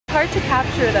hard to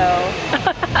capture though.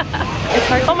 It's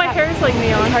hard to my hair is like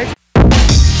neon. It's hard to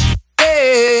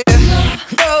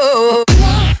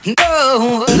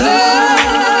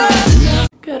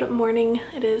Good morning.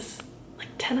 It is like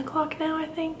 10 o'clock now, I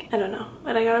think. I don't know.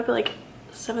 But I got up at like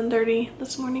 7:30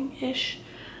 this morning-ish.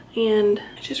 And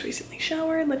I just recently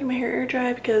showered, letting my hair air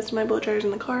dry because my blow dryer's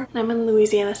in the car. And I'm in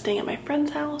Louisiana staying at my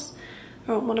friend's house,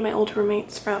 or one of my old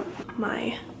roommates from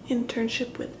my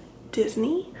internship with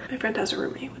Disney. My friend has a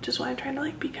roommate, which is why I'm trying to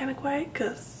like be kind of quiet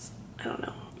because I don't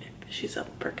know if she's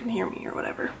up or can hear me or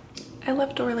whatever. I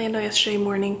left Orlando yesterday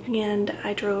morning and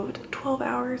I drove 12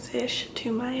 hours-ish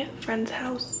to my friend's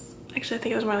house. Actually, I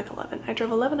think it was more like 11. I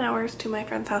drove 11 hours to my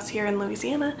friend's house here in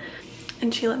Louisiana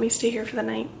and she let me stay here for the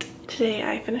night. Today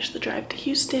I finished the drive to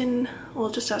Houston,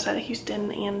 well just outside of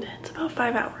Houston, and it's about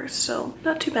 5 hours, so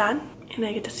not too bad. And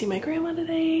I get to see my grandma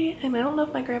today, and I don't know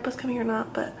if my grandpa's coming or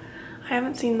not, but I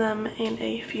haven't seen them in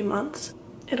a few months.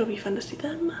 It'll be fun to see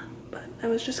them, but I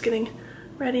was just getting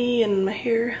ready and my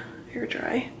hair air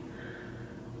dry.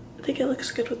 I think it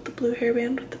looks good with the blue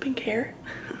hairband with the pink hair.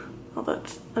 Although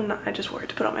I just wore it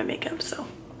to put on my makeup, so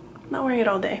I'm not wearing it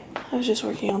all day. I was just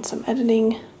working on some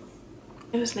editing.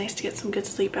 It was nice to get some good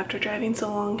sleep after driving so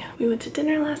long. We went to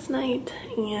dinner last night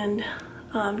and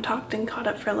talked and caught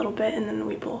up for a little bit, and then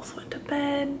we both went to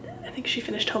bed. I think she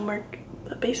finished homework,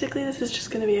 but basically this is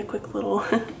just gonna be a quick little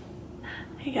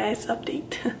hey guys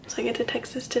update. So I get to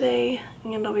Texas today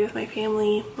and I'll be with my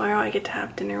family. Tomorrow I get to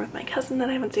have dinner with my cousin that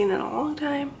I haven't seen in a long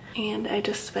time. And I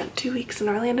just spent 2 weeks in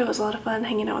Orlando. It was a lot of fun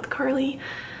hanging out with Carly,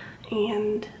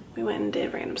 and we went and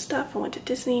did random stuff and went to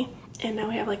Disney. And now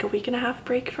we have like a week and a half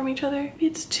break from each other. Maybe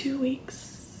it's 2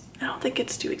 weeks. I don't think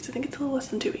it's 2 weeks. I think it's a little less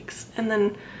than 2 weeks. And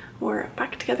then we're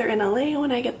back together in LA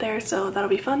when I get there, so that'll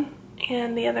be fun.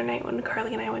 And the other night when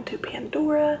Carly and I went to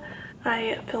Pandora,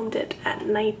 I filmed it at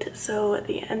night, so at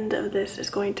the end of this is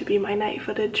going to be my night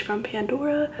footage from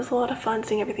Pandora. It was a lot of fun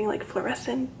seeing everything like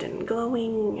fluorescent and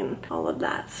glowing and all of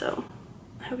that, so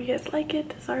I hope you guys like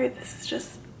it. Sorry, this is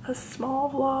just a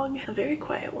small vlog, a very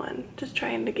quiet one, just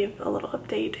trying to give a little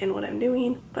update in what I'm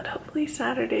doing, but hopefully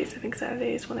Saturdays, I think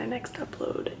Saturday is when I next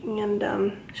upload, and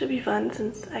should be fun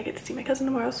since I get to see my cousin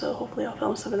tomorrow, so hopefully I'll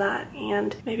film some of that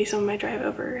and maybe some of my drive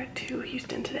over to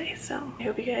Houston today. So I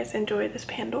hope you guys enjoy this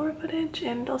Pandora footage,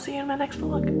 and I'll see you in my next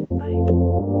vlog.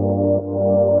 Bye.